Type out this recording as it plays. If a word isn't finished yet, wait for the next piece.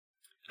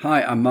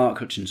Hi, I'm Mark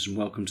Hutchinson.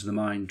 Welcome to the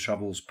Mind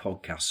Travels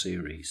podcast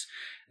series.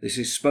 This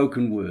is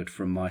spoken word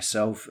from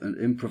myself and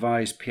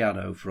improvised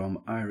piano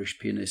from Irish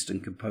pianist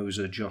and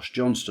composer Josh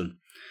Johnston.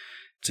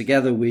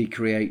 Together we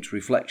create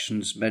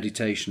reflections,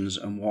 meditations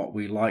and what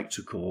we like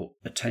to call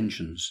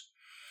attentions.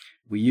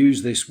 We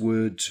use this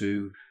word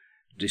to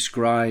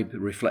describe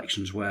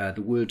reflections where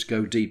the words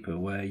go deeper,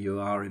 where you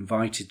are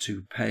invited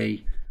to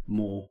pay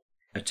more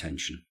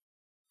attention.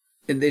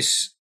 In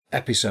this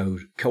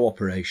episode,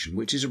 Cooperation,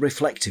 which is a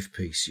reflective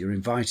piece, you're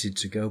invited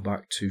to go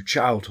back to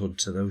childhood,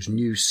 to those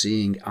new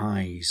seeing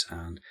eyes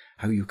and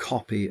how you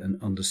copy and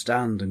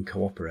understand and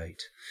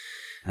cooperate,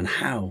 and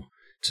how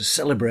to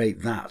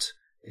celebrate that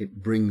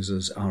it brings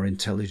us our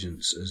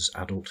intelligence as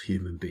adult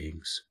human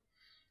beings.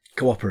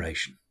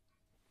 Cooperation.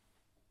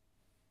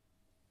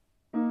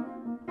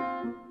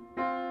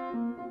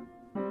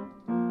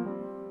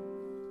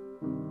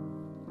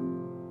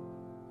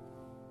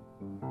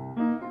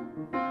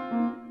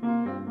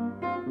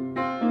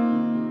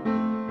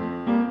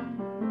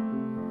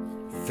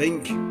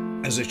 Think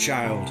as a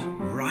child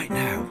right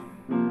now.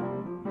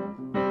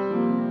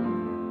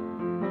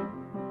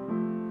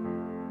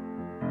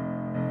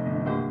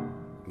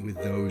 With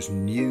those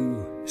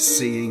new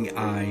seeing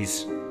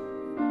eyes.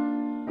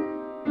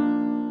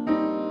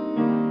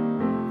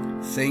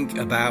 Think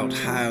about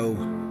how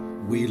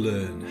we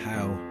learn,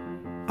 how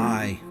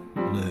I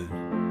learn.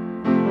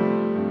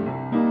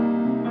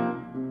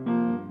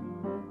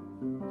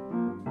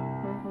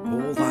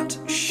 All that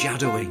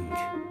shadowing.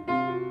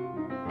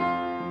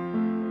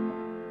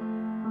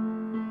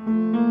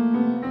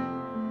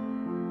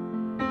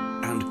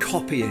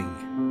 Copying.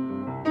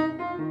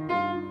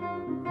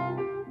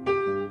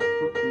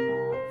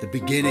 The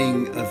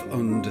beginning of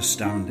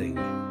understanding.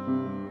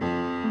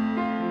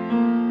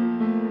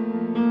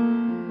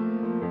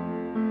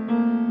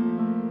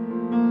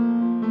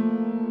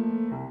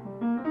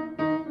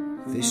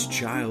 This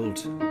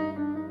child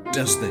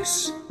does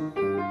this.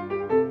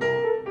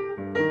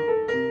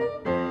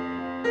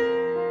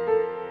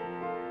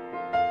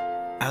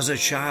 As a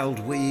child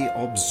we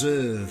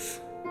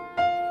observe.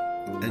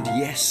 And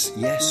yes,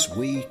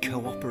 we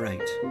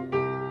cooperate.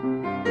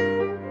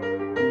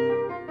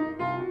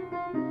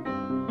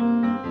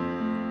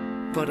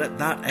 But at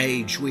that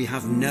age, we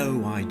have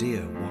no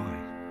idea why.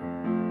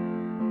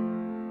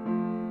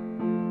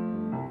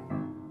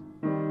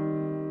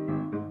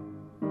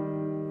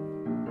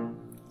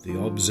 The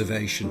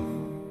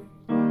observation,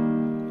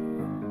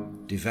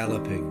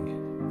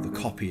 developing, the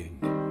copying,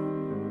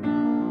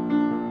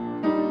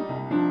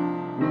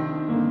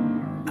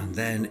 and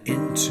then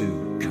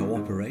into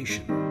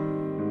cooperation.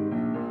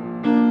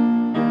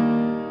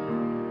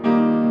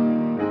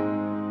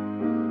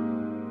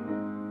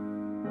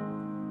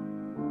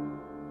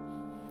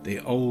 The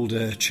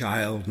older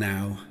child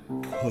now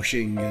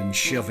pushing and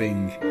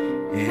shoving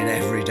in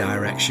every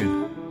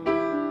direction.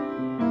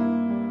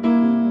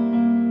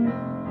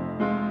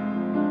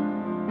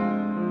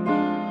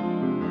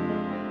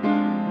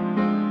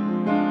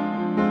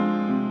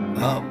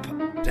 Up,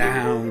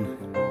 down,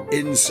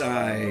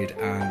 inside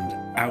and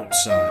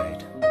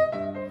outside.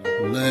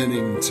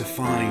 Learning to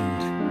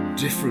find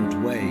different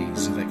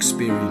ways of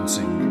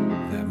experiencing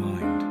their mind.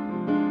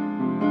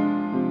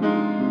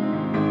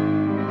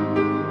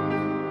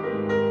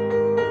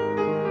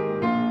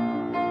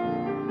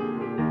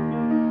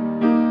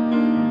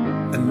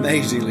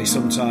 Amazingly,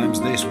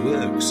 sometimes this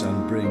works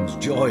and brings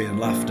joy and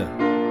laughter.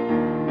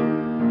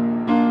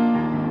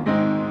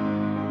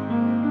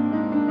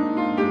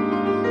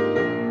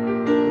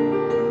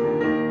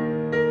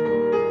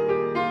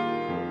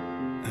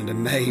 And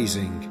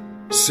amazing,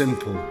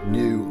 simple,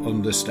 new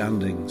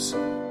understandings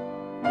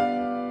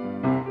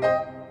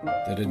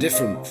that are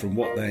different from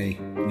what they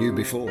knew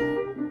before.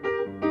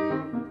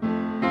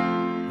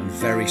 And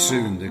very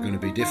soon they're going to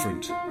be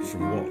different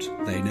from what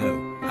they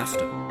know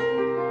after.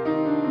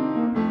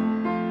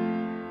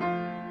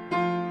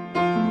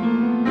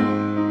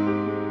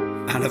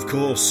 And of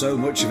course, so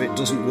much of it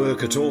doesn't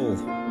work at all.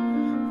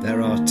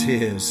 There are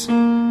tears,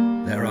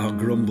 there are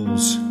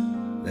grumbles,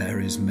 there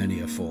is many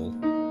a fall.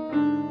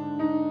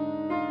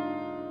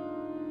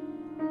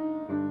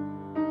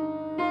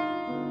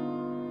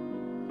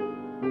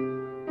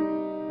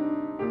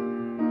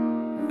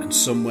 And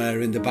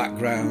somewhere in the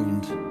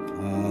background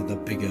are the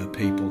bigger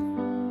people.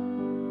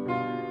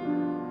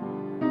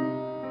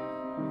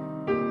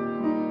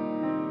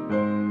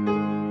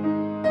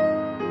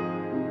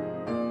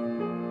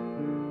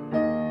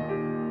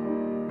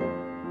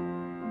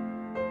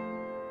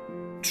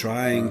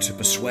 Trying to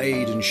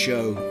persuade and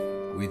show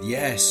with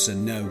yes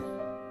and no.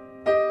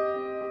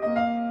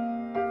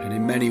 And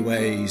in many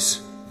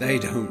ways, they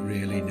don't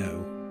really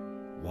know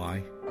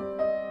why.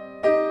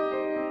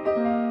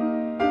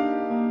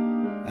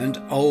 And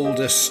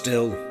older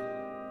still,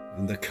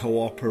 and the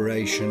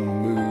cooperation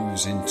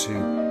moves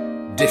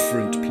into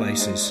different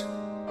places.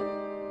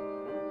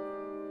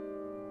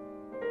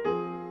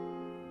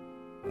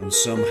 And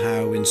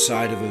somehow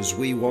inside of us,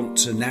 we want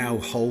to now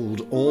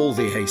hold all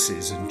the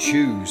aces and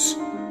choose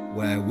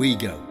where we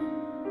go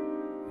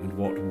and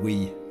what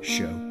we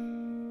show.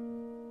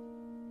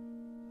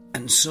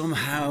 And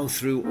somehow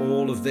through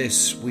all of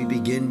this we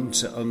begin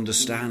to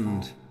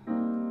understand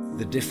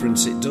the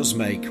difference it does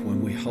make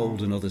when we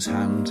hold another's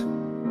hand,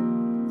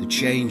 the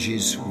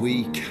changes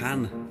we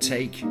can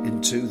take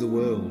into the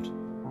world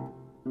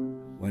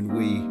when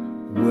we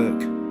work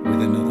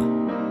with another.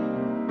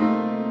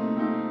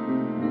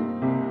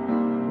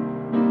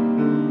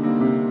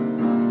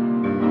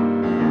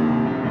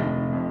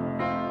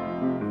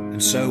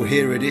 And so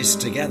here it is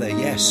together,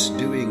 yes,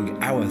 doing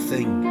our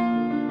thing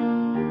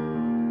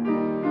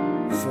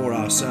for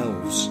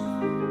ourselves,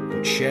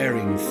 but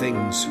sharing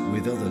things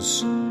with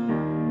others.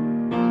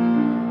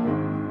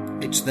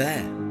 It's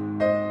there.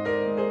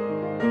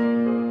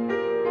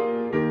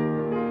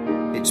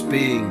 It's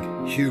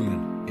being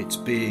human. It's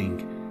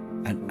being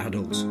an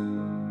adult.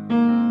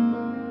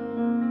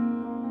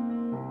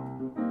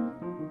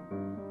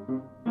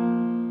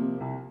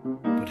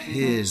 But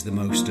here's the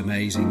most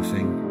amazing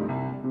thing.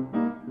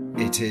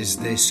 It is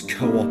this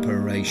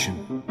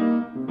cooperation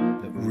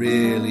that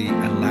really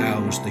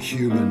allows the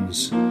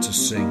humans to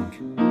sing.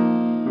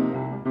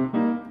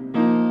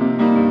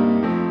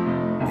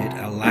 It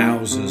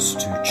allows us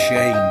to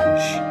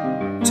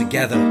change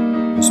together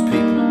as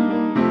people,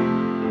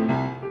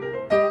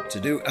 to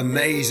do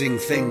amazing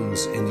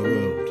things in the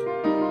world.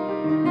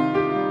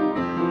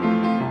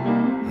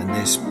 And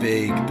this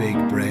big, big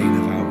brain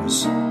of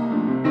ours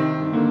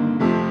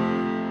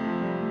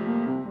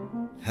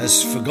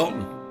has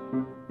forgotten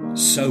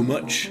so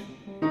much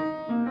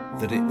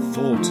that it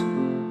thought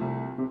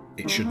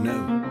it should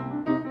know.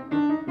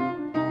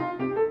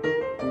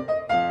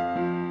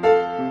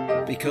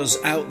 Because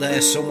out there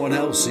someone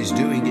else is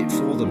doing it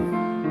for them.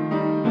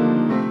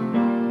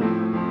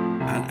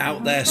 And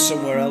out there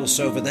somewhere else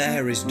over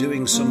there is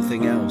doing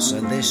something else.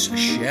 And this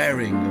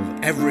sharing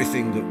of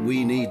everything that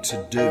we need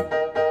to do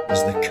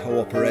is the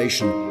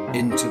cooperation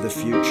into the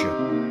future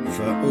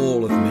for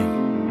all of me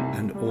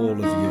and all of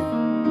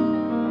you.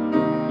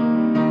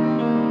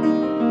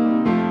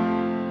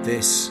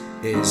 This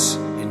is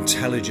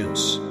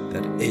intelligence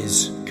that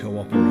is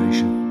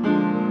cooperation.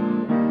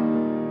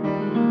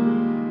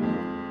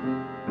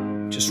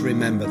 Just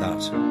remember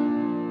that.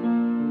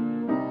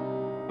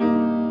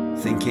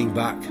 Thinking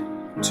back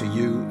to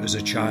you as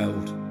a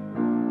child,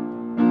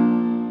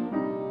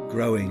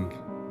 growing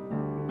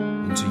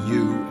into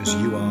you as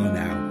you are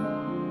now,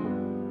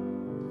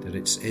 that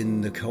it's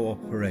in the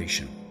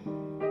cooperation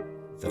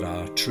that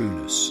our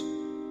trueness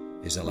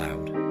is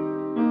allowed.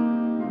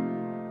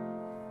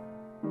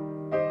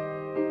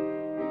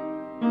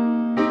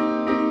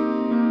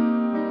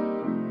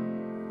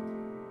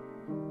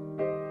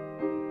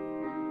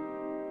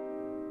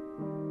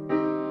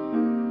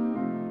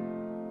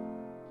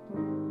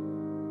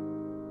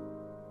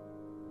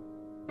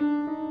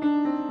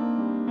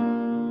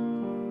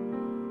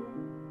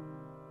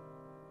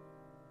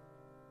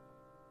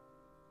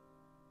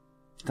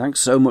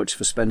 Thanks so much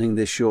for spending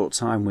this short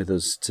time with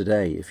us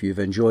today. If you've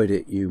enjoyed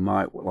it, you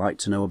might like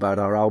to know about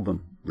our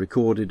album,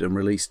 recorded and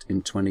released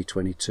in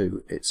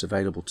 2022. It's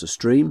available to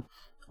stream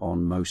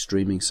on most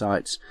streaming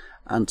sites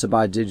and to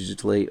buy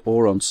digitally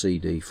or on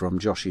CD from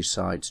Josh's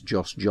site,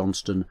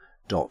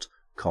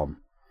 joshjohnston.com.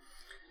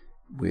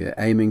 We're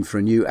aiming for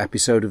a new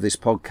episode of this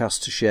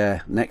podcast to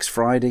share next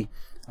Friday,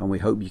 and we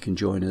hope you can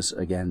join us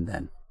again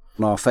then.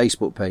 On our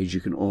Facebook page,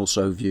 you can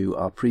also view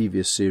our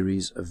previous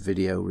series of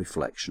video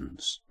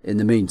reflections. In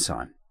the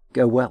meantime,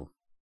 go well.